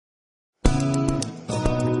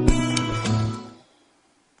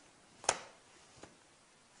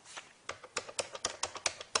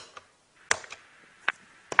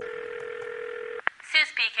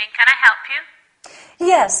speaking. Can I help you?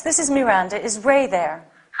 Yes, this is Miranda. Is Ray there?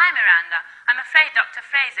 Hi, Miranda. I'm afraid Dr.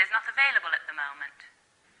 Fraser is not available at the moment.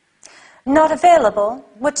 Not available?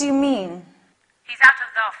 What do you mean? He's out of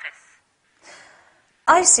the office.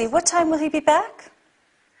 I see. What time will he be back?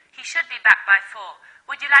 He should be back by 4.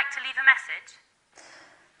 Would you like to leave a message?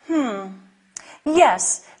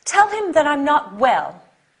 Yes. Tell him that I'm not well.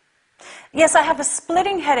 Yes, I have a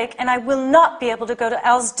splitting headache and I will not be able to go to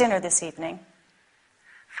Al's dinner this evening.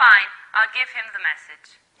 Fine. I'll give him the message.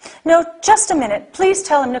 No, just a minute. Please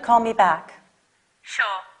tell him to call me back. Sure.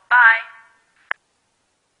 Bye.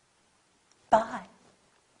 Bye.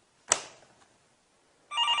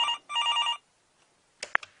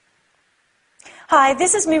 Hi,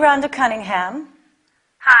 this is Miranda Cunningham.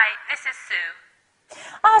 Hi, this is Sue.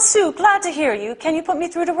 Ah, Sue, glad to hear you. Can you put me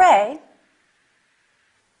through to Ray?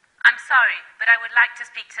 I'm sorry, but I would like to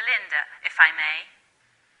speak to Linda, if I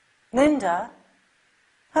may. Linda?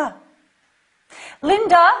 Huh.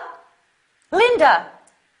 Linda? Linda!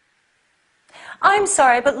 I'm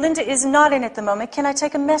sorry, but Linda is not in at the moment. Can I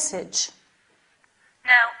take a message?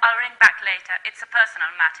 No, I'll ring back later. It's a personal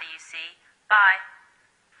matter, you see. Bye.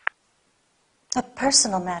 A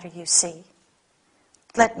personal matter, you see.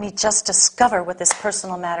 Let me just discover what this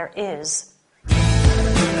personal matter is.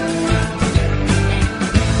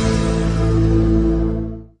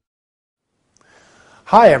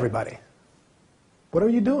 Hi, everybody. What are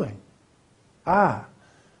you doing? Ah,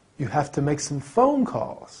 you have to make some phone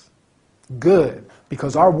calls. Good,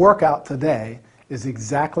 because our workout today is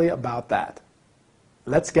exactly about that.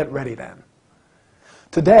 Let's get ready then.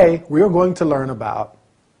 Today, we are going to learn about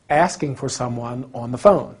asking for someone on the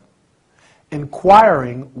phone,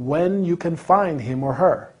 inquiring when you can find him or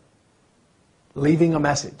her, leaving a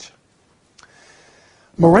message.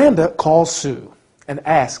 Miranda calls Sue and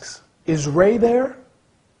asks, "Is Ray there?"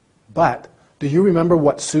 But do you remember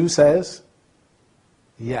what Sue says?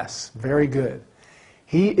 Yes, very good.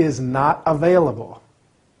 He is not available.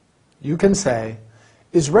 You can say,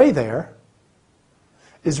 "Is Ray there?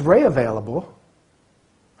 Is Ray available?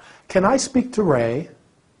 Can I speak to Ray?"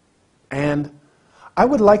 And "I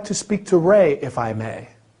would like to speak to Ray if I may."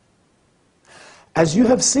 As you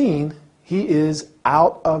have seen, he is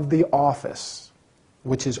out of the office,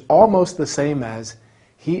 which is almost the same as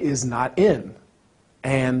he is not in,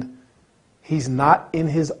 and he's not in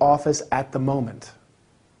his office at the moment.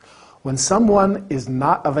 When someone is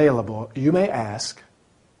not available, you may ask,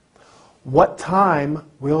 "What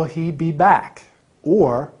time will he be back?"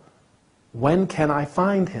 Or, "When can I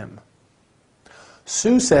find him?"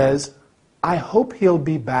 Sue says, "I hope he'll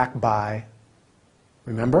be back by,"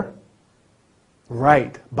 remember?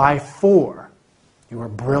 Right, by 4. You are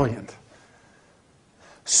brilliant.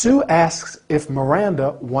 Sue asks if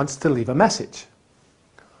Miranda wants to leave a message.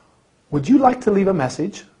 "Would you like to leave a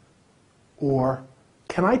message?" Or,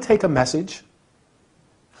 "Can I take a message?"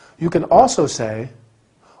 You can also say,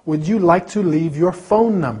 "Would you like to leave your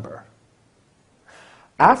phone number?"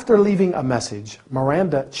 After leaving a message,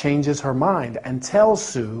 Miranda changes her mind and tells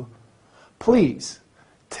Sue, "Please,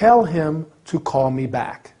 tell him to call me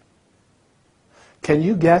back." Can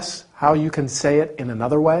you guess how you can say it in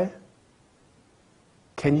another way?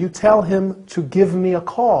 Can you tell him to give me a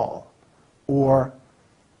call? Or,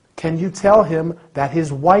 can you tell him that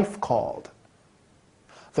his wife called?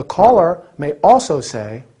 The caller may also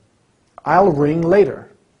say, "I'll ring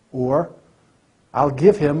later," or "I'll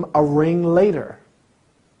give him a ring later."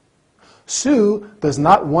 Sue does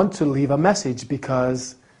not want to leave a message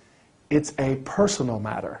because it's a personal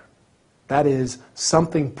matter. That is,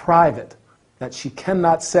 something private that she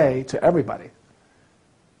cannot say to everybody.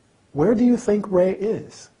 Where do you think Ray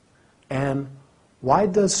is? And why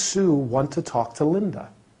does Sue want to talk to Linda?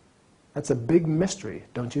 That's a big mystery,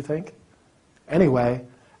 don't you think? Anyway,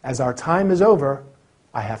 as our time is over,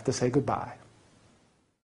 I have to say goodbye.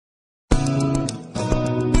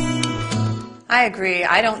 I agree.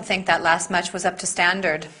 I don't think that last match was up to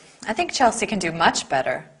standard. I think Chelsea can do much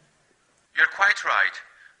better. You're quite right.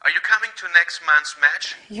 Are you coming to next month's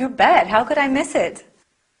match? You bet. How could I miss it?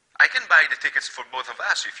 I can buy the tickets for both of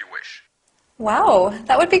us if you wish. Wow,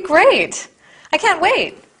 that would be great. I can't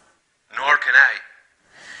wait. Nor can I.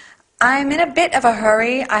 I'm in a bit of a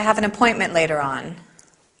hurry. I have an appointment later on.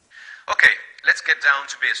 Okay, let's get down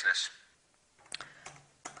to business.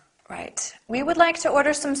 Right. We would like to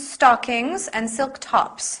order some stockings and silk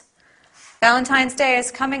tops. Valentine's Day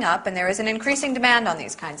is coming up, and there is an increasing demand on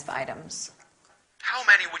these kinds of items. How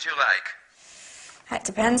many would you like? That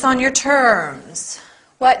depends on your terms.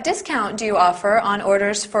 What discount do you offer on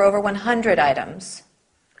orders for over 100 items?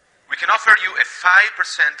 We can offer you a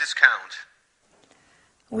 5% discount.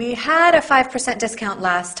 We had a 5% discount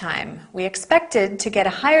last time. We expected to get a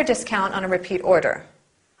higher discount on a repeat order.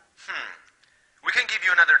 We can give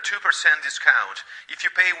you another 2% discount if you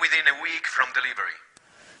pay within a week from delivery.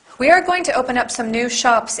 We are going to open up some new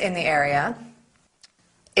shops in the area.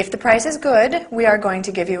 If the price is good, we are going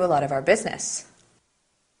to give you a lot of our business.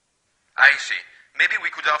 I see. Maybe we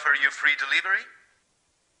could offer you free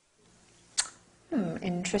delivery?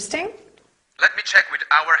 Interesting. Let me check with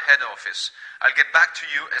our head office. I'll get back to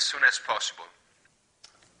you as soon as possible.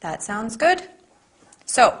 That sounds good.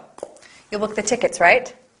 So, you'll book the tickets,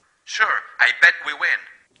 right? Sure, I bet we win.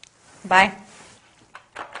 Bye.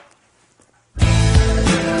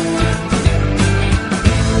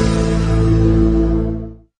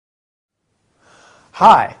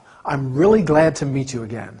 Hi, I'm really glad to meet you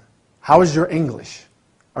again. How is your English?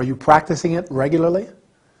 Are you practicing it regularly?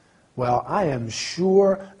 Well, I am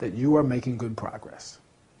sure that you are making good progress.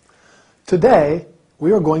 Today,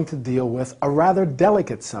 we are going to deal with a rather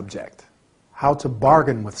delicate subject, how to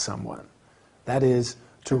bargain with someone. That is,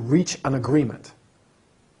 to reach an agreement.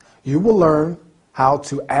 You will learn how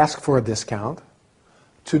to ask for a discount,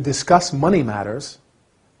 to discuss money matters,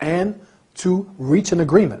 and to reach an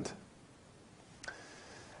agreement.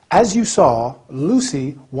 As you saw,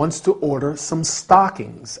 Lucy wants to order some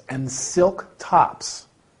stockings and silk tops.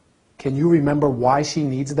 Can you remember why she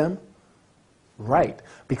needs them? Right,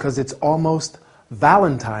 because it's almost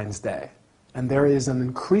Valentine's Day, and there is an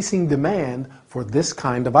increasing demand for this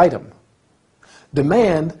kind of item.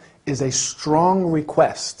 Demand is a strong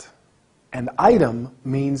request. An item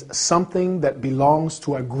means something that belongs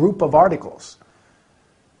to a group of articles.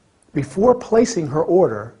 Before placing her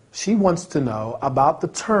order, she wants to know about the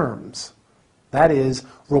terms, that is,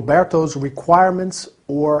 Roberto's requirements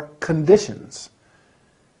or conditions.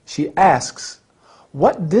 She asks,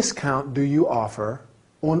 what discount do you offer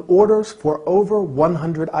on orders for over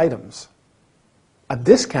 100 items? A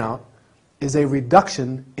discount is a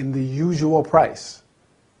reduction in the usual price.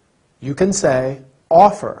 You can say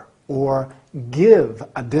offer or give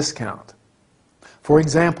a discount. For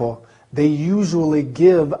example, they usually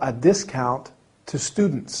give a discount to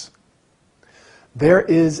students. There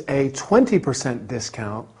is a 20%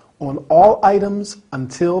 discount on all items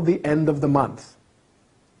until the end of the month.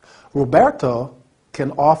 Roberto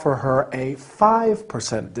can offer her a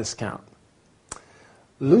 5% discount.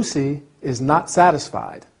 Lucy is not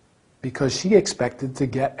satisfied because she expected to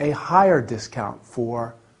get a higher discount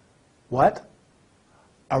for what?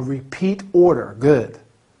 A repeat order. Good.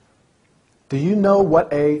 Do you know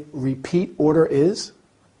what a repeat order is?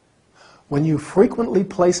 When you frequently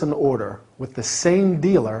place an order with the same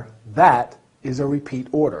dealer, that is a repeat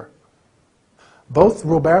order. Both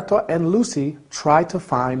Roberto and Lucy try to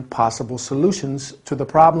find possible solutions to the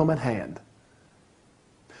problem at hand.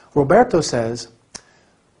 Roberto says,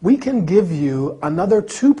 we can give you another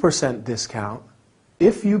 2% discount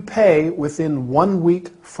if you pay within 1 week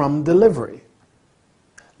from delivery.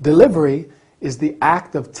 Delivery is the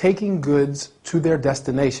act of taking goods to their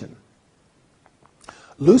destination.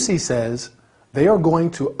 Lucy says they are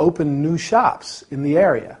going to open new shops in the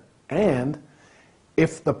area, and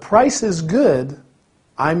if the price is good,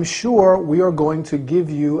 I'm sure we are going to give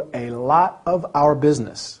you a lot of our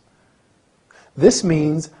business. This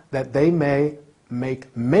means that they may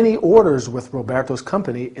make many orders with Roberto's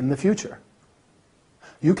company in the future.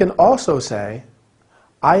 You can also say,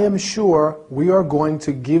 I am sure we are going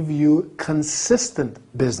to give you consistent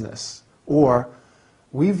business, or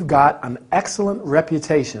we've got an excellent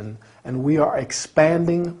reputation and we are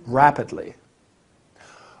expanding rapidly.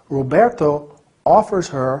 Roberto offers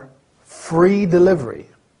her free delivery.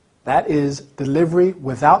 That is, delivery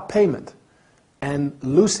without payment. And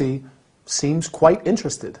Lucy seems quite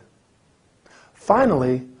interested.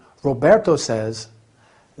 Finally, Roberto says,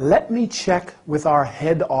 let me check with our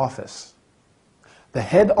head office. The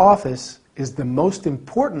head office is the most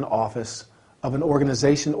important office of an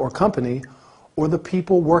organization or company or the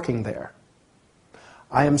people working there.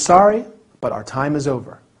 I am sorry, but our time is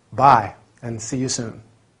over. Bye, and see you soon.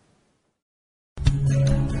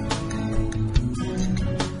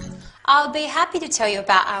 I'll be happy to tell you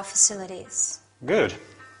about our facilities. Good.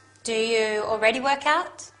 Do you already work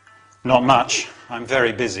out? Not much. I'm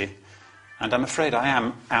very busy. And I'm afraid I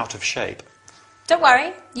am out of shape. Don't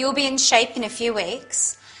worry, you'll be in shape in a few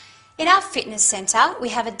weeks. In our fitness centre, we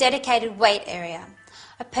have a dedicated weight area.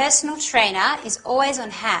 A personal trainer is always on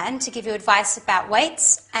hand to give you advice about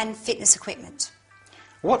weights and fitness equipment.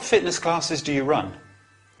 What fitness classes do you run?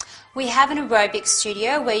 We have an aerobics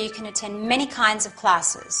studio where you can attend many kinds of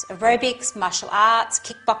classes: aerobics, martial arts,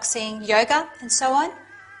 kickboxing, yoga, and so on.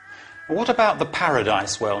 What about the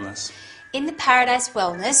Paradise Wellness? In the Paradise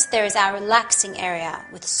Wellness, there is our relaxing area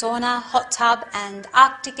with sauna, hot tub, and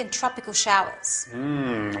Arctic and tropical showers.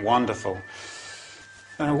 Wonderful.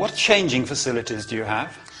 What changing facilities do you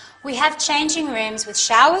have? We have changing rooms with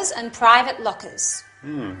showers and private lockers.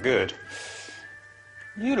 Good.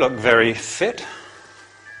 You look very fit.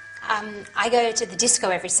 I go to the disco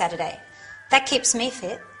every Saturday. That keeps me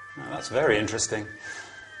fit. Oh, that's very interesting.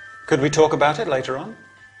 Could we talk about it later on?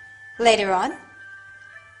 Later on,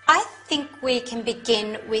 I think we can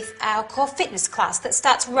begin with our core fitness class that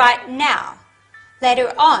starts right now.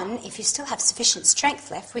 Later on, if you still have sufficient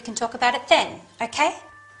strength left, we can talk about it then, okay?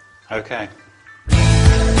 Okay.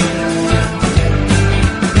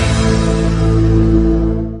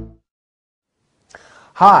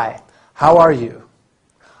 Hi, how are you?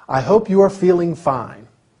 I hope you are feeling fine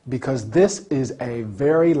because this is a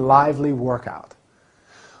very lively workout.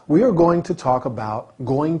 We are going to talk about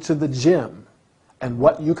going to the gym and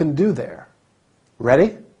what you can do there.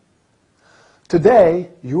 Ready?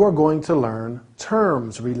 Today, you are going to learn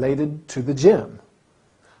terms related to the gym,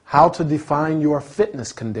 how to define your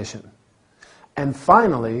fitness condition, and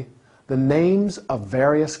finally, the names of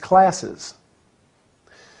various classes.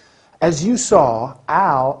 As you saw,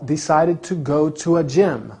 Al decided to go to a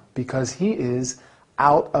gym because he is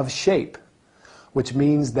out of shape, which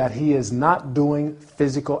means that he is not doing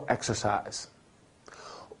physical exercise.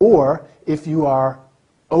 Or if you are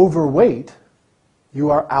overweight, you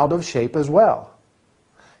are out of shape as well.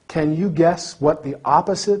 Can you guess what the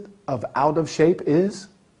opposite of out of shape is?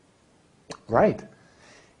 Right,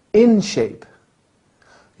 in shape.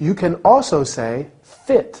 You can also say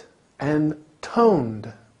fit and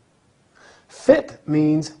toned. Fit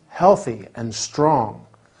means healthy and strong,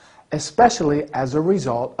 especially as a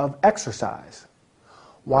result of exercise,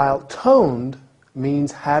 while toned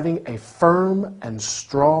means having a firm and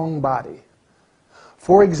strong body.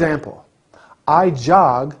 For example, I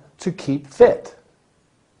jog to keep fit.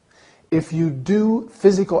 If you do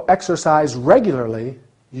physical exercise regularly,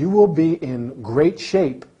 you will be in great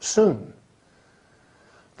shape soon.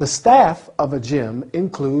 The staff of a gym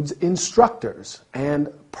includes instructors and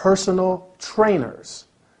personal trainers.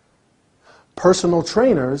 Personal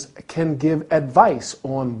trainers can give advice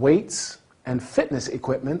on weights and fitness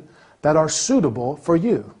equipment that are suitable for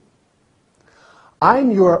you. I'm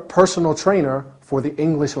your personal trainer for the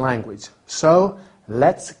English language, so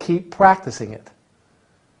let's keep practicing it.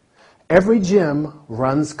 Every gym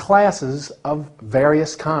runs classes of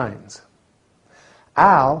various kinds.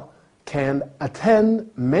 Al can attend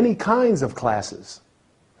many kinds of classes: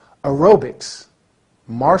 aerobics,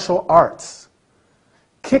 martial arts,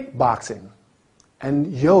 kickboxing,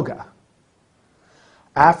 and yoga.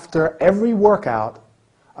 After every workout,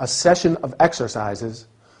 a session of exercises,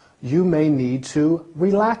 you may need to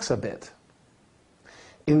relax a bit.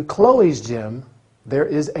 In Chloe's gym, there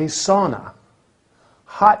is a sauna,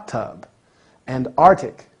 hot tub, and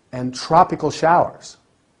Arctic and tropical showers.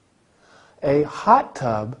 A hot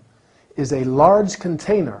tub is a large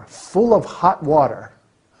container full of hot water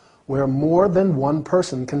where more than one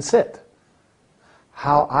person can sit.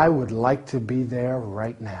 How I would like to be there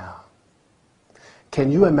right now.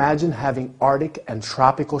 Can you imagine having Arctic and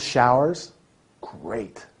tropical showers?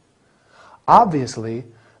 Great. Obviously,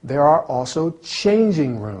 there are also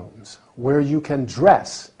changing rooms where you can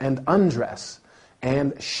dress and undress,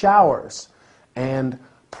 and showers and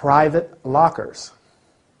private lockers.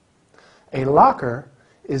 A locker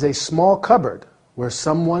is a small cupboard where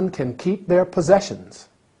someone can keep their possessions.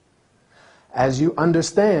 As you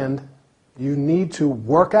understand, you need to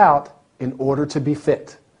work out in order to be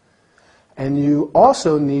fit. And you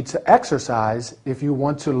also need to exercise if you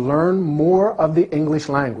want to learn more of the English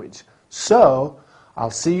language. So,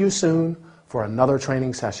 I'll see you soon for another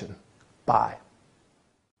training session. Bye.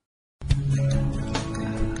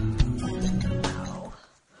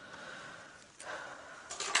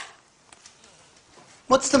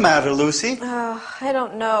 What's the matter, Lucy? I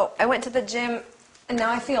don't know. I went to the gym and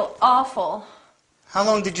now I feel awful. How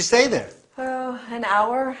long did you stay there? An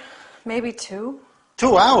hour, maybe 2.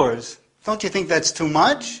 2 hours? Don't you think that's too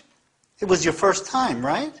much? It was your first time,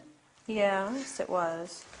 right? Yes, it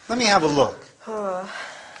was. Let me have a look.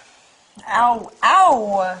 Ow,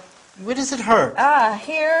 ow! Where does it hurt?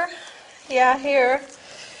 Here. Yeah, here.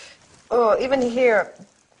 Oh, even here.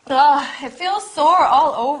 It feels sore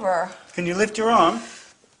all over. Can you lift your arm?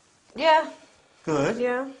 Yeah. Good.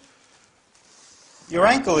 Yeah. Your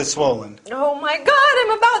ankle is swollen. Oh my God,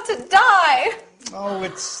 I'm about to die! Oh,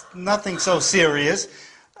 it's nothing so serious.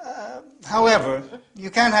 However, you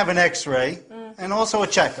can have an x-ray and also a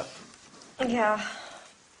checkup. Yeah.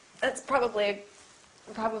 That's probably a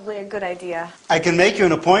probably a good idea. I can make you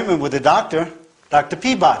an appointment with a doctor, Dr.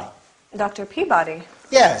 Peabody. Dr. Peabody?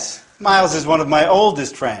 Yes, Miles is one of my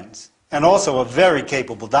oldest friends, and also a very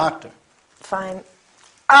capable doctor. Fine.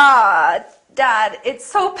 Dad, it's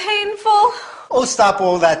so painful. Oh, stop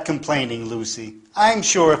all that complaining, Lucy. I'm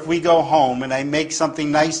sure if we go home and I make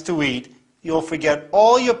something nice to eat, you'll forget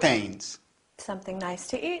all your pains. Something nice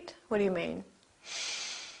to eat? What do you mean?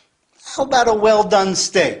 How about a well-done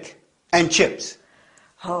steak and chips?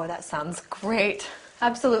 Oh, that sounds great.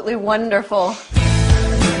 Absolutely wonderful.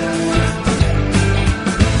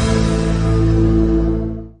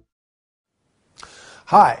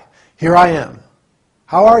 Hi, here I am.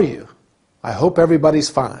 How are you? I hope everybody's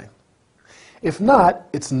fine. If not,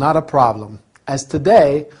 it's not a problem, as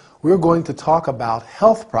today we're going to talk about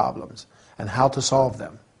health problems and how to solve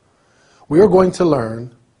them. We are going to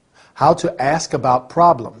learn how to ask about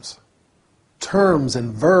problems, terms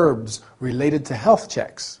and verbs related to health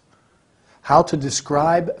checks, how to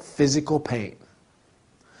describe physical pain.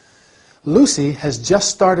 Lucy has just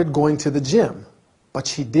started going to the gym, but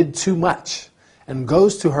she did too much and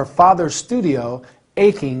goes to her father's studio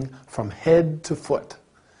aching from head to foot.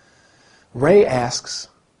 Ray asks,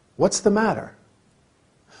 "What's the matter?"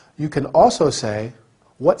 You can also say,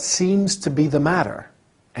 "What seems to be the matter?"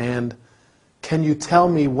 and "Can you tell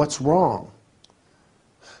me what's wrong?"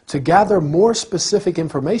 To gather more specific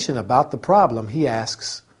information about the problem, he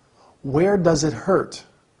asks, "Where does it hurt?"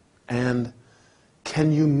 and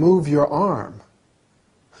 "Can you move your arm?"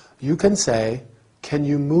 You can say, "Can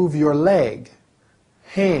you move your leg,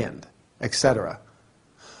 hand," etc.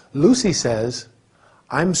 Lucy says,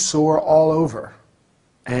 "I'm sore all over,"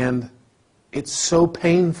 and "It's so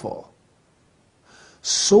painful."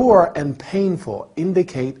 Sore and painful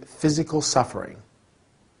indicate physical suffering.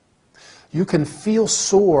 You can feel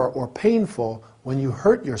sore or painful when you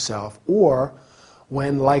hurt yourself or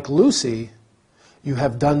when, like Lucy, you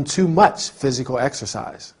have done too much physical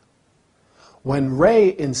exercise. When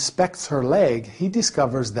Ray inspects her leg, he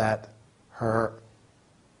discovers that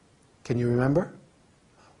can you remember?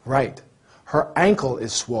 Right, her ankle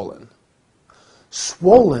is swollen.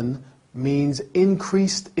 Swollen means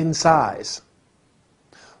increased in size.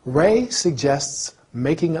 Ray suggests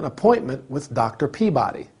making an appointment with Dr.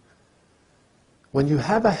 Peabody. When you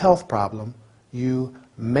have a health problem, you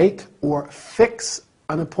make or fix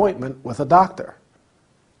an appointment with a doctor.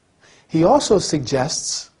 He also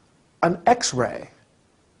suggests an X-ray.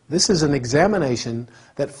 This is an examination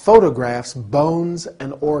that photographs bones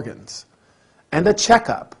and organs, and a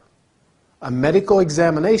checkup, a medical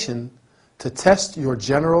examination to test your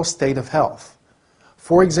general state of health.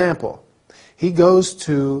 For example, he goes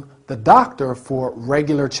to the doctor for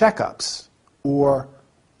regular checkups, or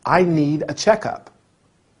 "I need a checkup."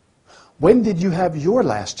 When did you have your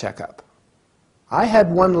last checkup? I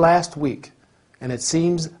had one last week, and it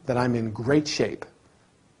seems that I'm in great shape.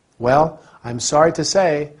 Well, I'm sorry to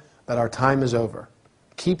say that our time is over.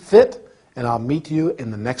 Keep fit, and I'll meet you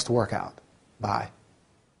in the next workout. Bye.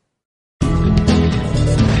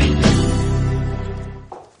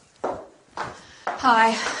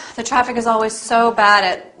 Hi. The traffic is always so bad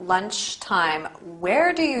at lunchtime.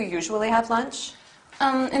 Where do you usually have lunch?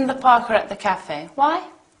 In the park or at the cafe. Why?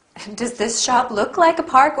 Does this shop look like a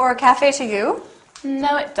park or a cafe to you?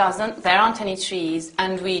 No, it doesn't. There aren't any trees,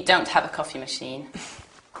 and we don't have a coffee machine.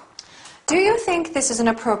 Do you think this is an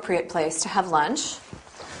appropriate place to have lunch?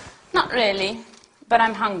 Not really, but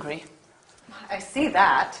I'm hungry. I see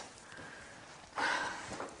that.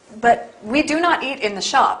 But we do not eat in the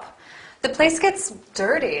shop. The place gets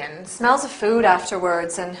dirty and smells of food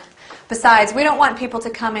afterwards, and besides, we don't want people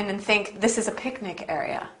to come in and think this is a picnic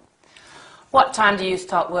area. What time do you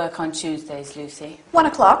start work on Tuesdays, Lucy? 1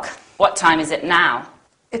 o'clock. What time is it now?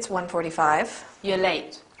 It's 1:45. You're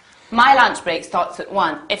late. My lunch break starts at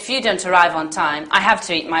 1. If you don't arrive on time, I have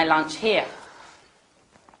to eat my lunch here.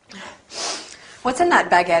 What's in that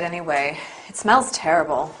baguette anyway? It smells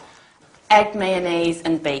terrible. Egg, mayonnaise,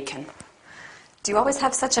 and bacon. Do you always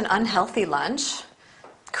have such an unhealthy lunch?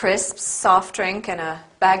 Crisps, soft drink, and a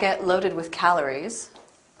baguette loaded with calories.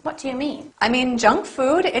 What do you mean? I mean, junk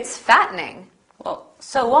food, it's fattening. Well,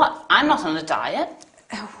 so what? I'm not on a diet.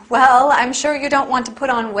 Well, I'm sure you don't want to put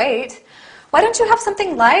on weight. Why don't you have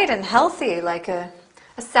something light and healthy, like a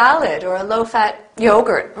salad or a low-fat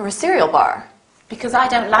yogurt or a cereal bar? Because I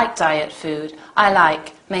don't like diet food. I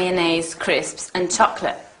like mayonnaise, crisps, and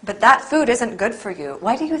chocolate. But that food isn't good for you.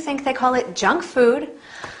 Why do you think they call it junk food?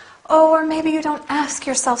 Oh, or maybe you don't ask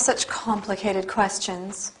yourself such complicated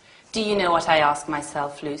questions. Do you know what I ask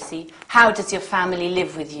myself, Lucy? How does your family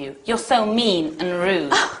live with you? You're so mean and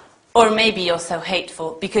rude. Or maybe you're so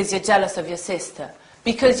hateful because you're jealous of your sister.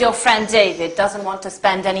 Because your friend David doesn't want to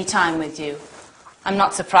spend any time with you. I'm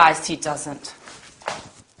not surprised he doesn't.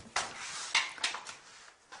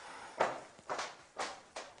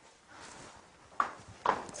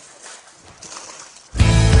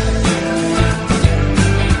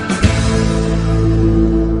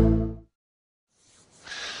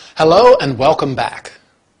 Hello and welcome back.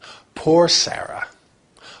 Poor Sarah.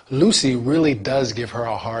 Lucy really does give her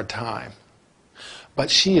a hard time. But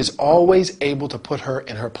she is always able to put her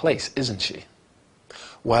in her place, isn't she?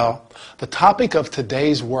 Well, the topic of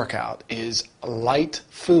today's workout is light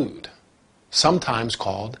food, sometimes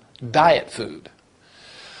called diet food.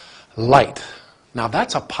 Light. Now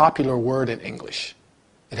that's a popular word in English.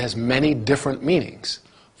 It has many different meanings.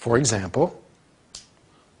 For example,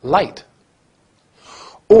 light.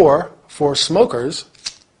 Or, for smokers,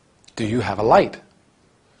 do you have a light?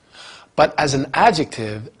 But as an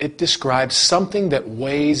adjective, it describes something that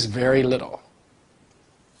weighs very little.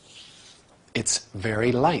 It's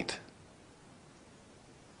very light.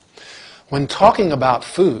 When talking about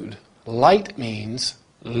food, light means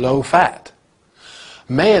low fat.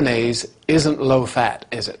 Mayonnaise isn't low fat,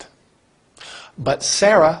 is it? But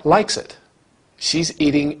Sarah likes it. She's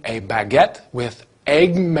eating a baguette with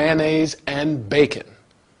egg, mayonnaise, and bacon.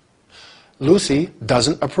 Lucy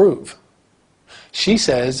doesn't approve. She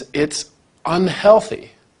says it's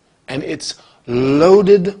unhealthy and it's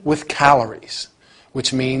loaded with calories,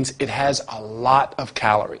 which means it has a lot of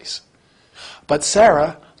calories. But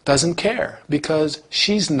Sarah doesn't care because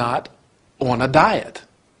she's not on a diet.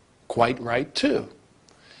 Quite right, too.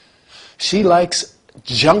 She likes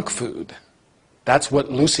junk food. That's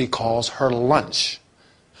what Lucy calls her lunch.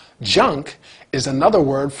 Junk is another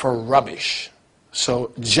word for rubbish.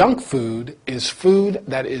 So junk food is food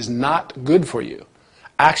that is not good for you.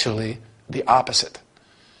 Actually, the opposite.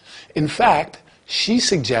 In fact, she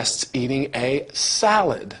suggests eating a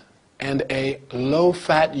salad and a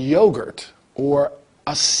low-fat yogurt or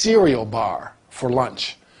a cereal bar for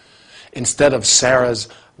lunch instead of Sarah's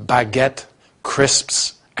baguette,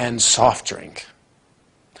 crisps, and soft drink.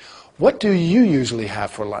 What do you usually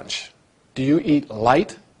have for lunch? Do you eat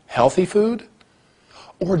light, healthy food?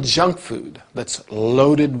 Or junk food that's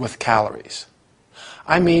loaded with calories?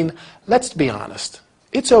 I mean, let's be honest.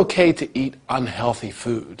 It's okay to eat unhealthy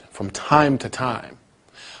food from time to time.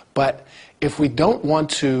 But if we don't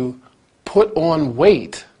want to put on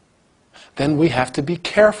weight, then we have to be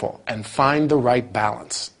careful and find the right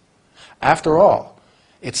balance. After all,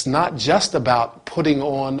 it's not just about putting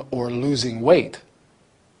on or losing weight.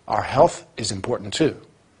 Our health is important too.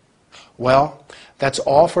 Well, that's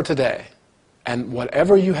all for today. And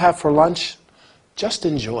whatever you have for lunch, just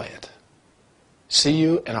enjoy it. See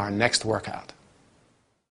you in our next workout.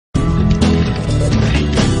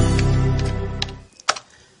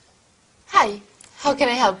 Hi, how can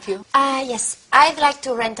I help you? Yes, I'd like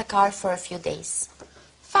to rent a car for a few days.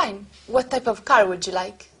 Fine. What type of car would you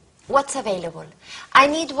like? What's available? I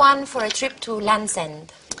need one for a trip to Land's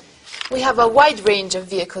End. We have a wide range of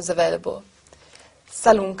vehicles available.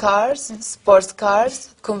 Saloon cars, sports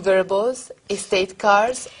cars, convertibles, estate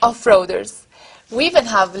cars, off-roaders. We even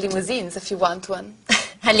have limousines if you want one.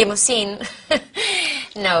 A limousine?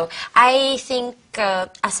 No, I think a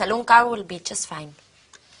saloon car will be just fine.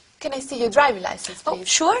 Can I see your driving license, please? Oh,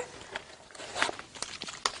 sure.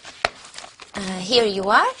 Here you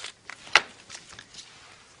are.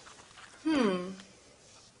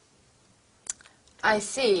 I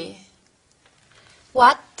see.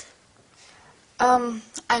 What?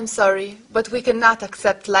 I'm sorry, but we cannot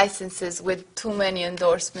accept licenses with too many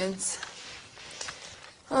endorsements.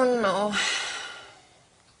 Oh, no.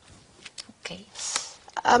 Okay.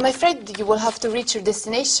 I'm afraid you will have to reach your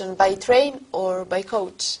destination by train or by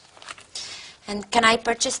coach. And can I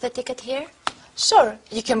purchase the ticket here? Sure,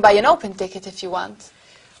 you can buy an open ticket if you want.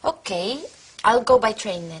 Okay, I'll go by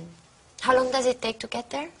train then. How long does it take to get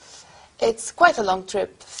there? It's quite a long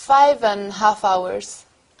trip, 5.5 hours.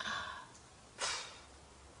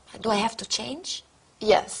 Do I have to change?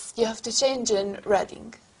 Yes, you have to change in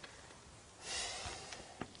Reading.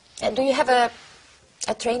 Do you have a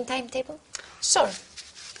train timetable? Sure.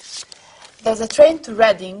 There's a train to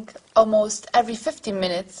Reading almost every 15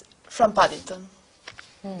 minutes from Paddington.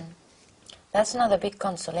 That's not a big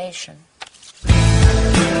consolation.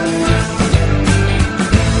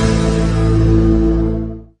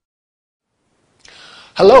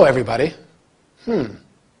 Hello, everybody.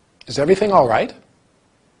 Is everything all right?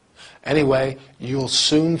 Anyway, you'll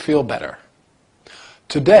soon feel better.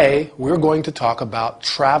 Today, we're going to talk about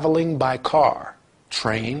traveling by car,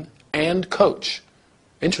 train, and coach.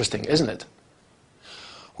 Interesting, isn't it?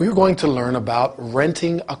 We're going to learn about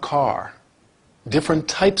renting a car. different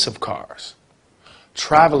types of cars,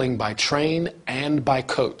 traveling by train and by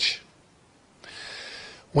coach.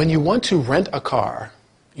 When you want to rent a car,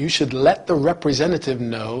 you should let the representative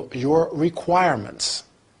know your requirements,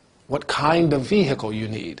 what kind of vehicle you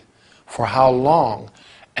need, for how long,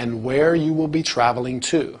 and where you will be traveling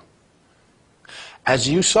to. As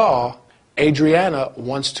you saw, Adriana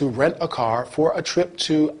wants to rent a car for a trip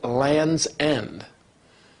to Land's End.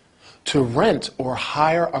 To rent or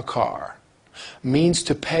hire a car means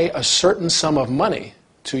to pay a certain sum of money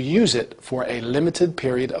to use it for a limited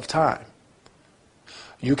period of time.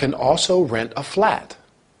 You can also rent a flat,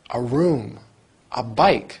 a room, a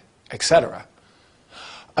bike, etc.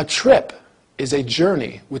 A trip is a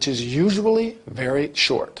journey which is usually very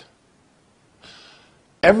short.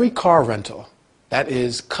 Every car rental, that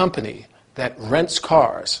is, company that rents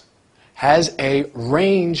cars, has a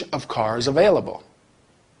range of cars available.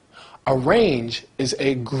 A range is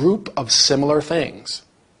a group of similar things.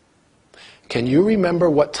 Can you remember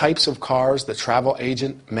what types of cars the travel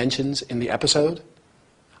agent mentions in the episode?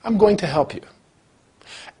 I'm going to help you.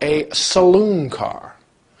 A saloon car,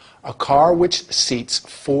 a car which seats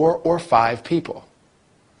 4 or 5 people.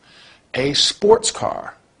 A sports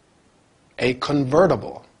car, a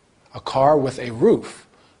convertible, a car with a roof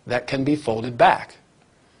that can be folded back.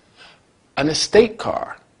 An estate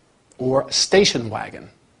car, or station wagon,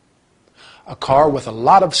 a car with a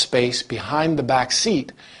lot of space behind the back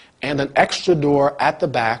seat and an extra door at the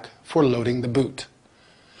back for loading the boot.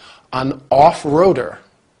 An off-roader,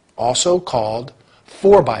 also called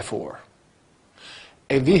 4x4,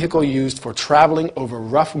 a vehicle used for traveling over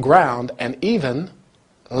rough ground, and even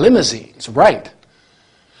limousines, right?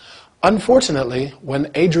 Unfortunately,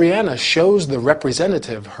 when Adriana shows the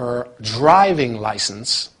representative her driving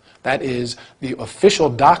license, that is, the official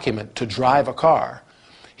document to drive a car,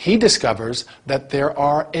 he discovers that there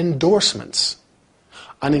are endorsements.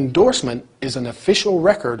 An endorsement is an official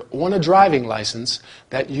record on a driving license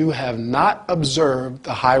that you have not observed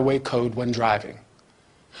the highway code when driving.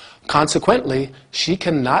 Consequently, she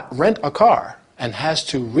cannot rent a car and has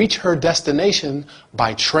to reach her destination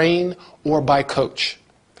by train or by coach.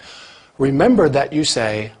 Remember that you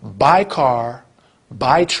say by car,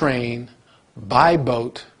 by train, by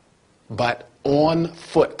boat, but on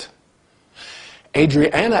foot.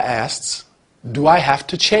 Adriana asks, do I have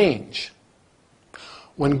to change?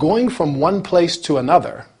 When going from one place to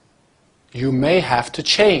another, you may have to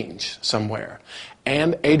change somewhere.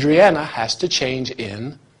 And Adriana has to change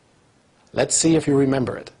in, let's see if you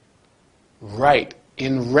remember it. Right,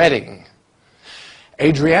 in Reading.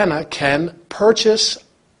 Adriana can purchase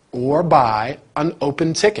or buy an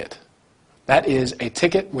open ticket. That is, a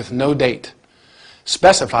ticket with no date,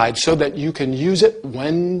 specified so that you can use it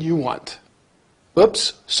when you want.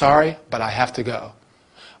 Oops, sorry, but I have to go.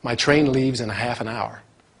 My train leaves in a half an hour.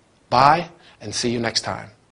 Bye, and see you next time.